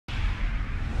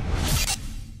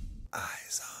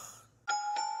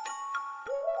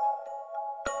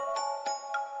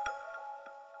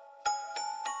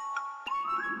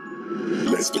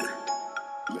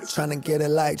Tryna get it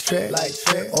like trick,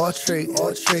 or treat.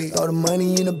 Throw the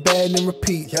money in the bag and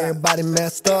repeat. Everybody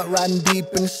messed up, riding deep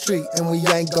in the street, and we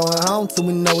ain't going home till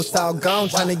we know it's all gone.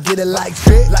 Tryna get it like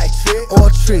trick, or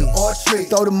treat.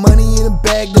 Throw the money in the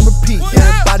bag and repeat.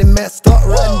 Everybody messed up,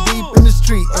 riding deep in the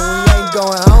street, and we ain't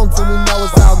going home till we know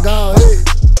it's all gone.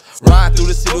 Riding through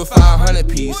the city with 500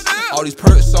 piece. All these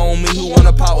perks on me, who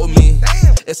wanna pop with me?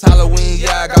 It's Halloween,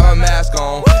 yeah, I got my mask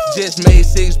on. Just made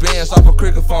 6 bands off a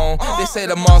cricket phone. They say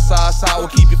the monster outside will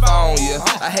keep your phone, yeah.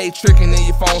 I hate tricking and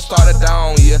your phone started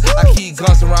down, yeah. I keep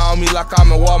guns around me like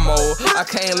I'm in war mode. I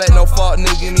can't let no fuck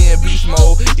nigga get me in beast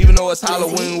mode. Even though it's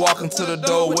Halloween, walking to the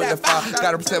door with the fire.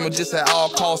 Gotta protect me just at all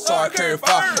costs, so I carry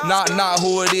fire. Not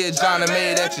who it is, Johnny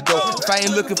made at your door. If I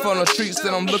ain't looking for no treats,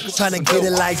 then I'm looking for tryna get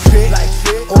it like trick,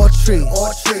 or treat.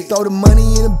 Throw the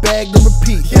money in the bag and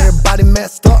repeat. Everybody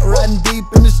messed up, riding deep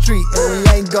in the street, and we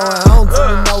ain't going home till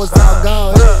we know it's all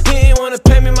gone. He ain't wanna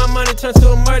pay me, my money turned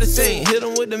to a murder scene. Hit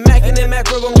him with the Mac and then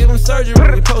Mac, we're gon' give him surgery.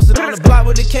 We posted on the block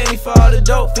with the candy for all the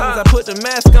dope fiends. I put the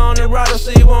mask on and ride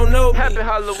so you won't know me. Happy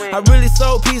Halloween. I really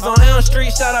sold peas on Elm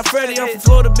Street, shout out Freddie. I'm from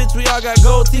Florida, bitch, we all got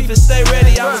gold teeth and stay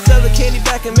ready. I was selling candy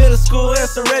back in middle school, and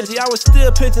some Reggie. I was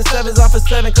still pitching 7s off of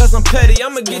 7 cause I'm petty.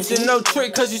 I'ma get you no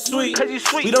trick cause you sweet.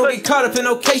 We don't get caught up in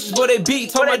no cases, but they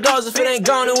beat. Told my dogs if it ain't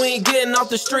gone, then we ain't getting off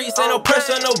the streets. Ain't no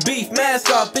pressure, no beef, mask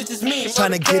off, bitch, it's me.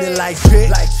 Tryna get it like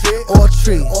trick, or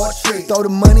treat. Throw the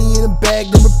money in the bag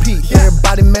and repeat.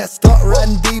 Everybody messed up,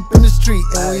 riding deep in the street,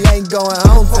 and we ain't going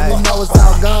home till we know it's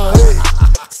all gone.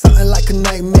 Something like a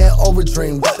nightmare or a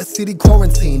dream. Got the city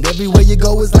quarantined. Everywhere you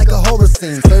go is like a horror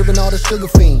scene. Serving all the sugar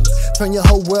fiends. Turn your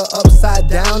whole world upside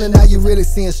down, and now you really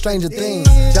seeing stranger things.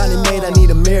 Johnny made, I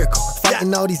need a miracle.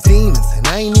 Fighting all these demons, and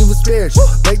I ain't even spiritual.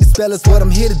 Break the spell is what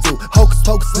I'm here to do. Hocus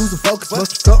pocus, losing focus.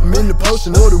 Must be something in the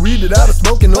potion, or the weed that I was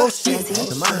smoking. Oh shit,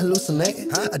 am I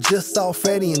hallucinating? I just saw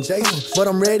Freddy and Jason, but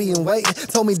I'm ready and waiting.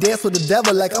 Told me dance with the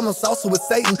devil like I'm a salsa with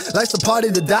Satan. Life's a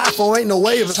party to die for, ain't no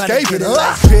way of escaping.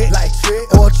 Like trick,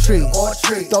 or treat.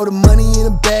 Throw the money in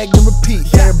a bag and repeat.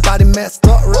 Everybody messed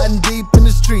up, riding deep in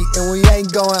the street, and we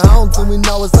ain't going home till we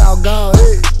know it's all gone.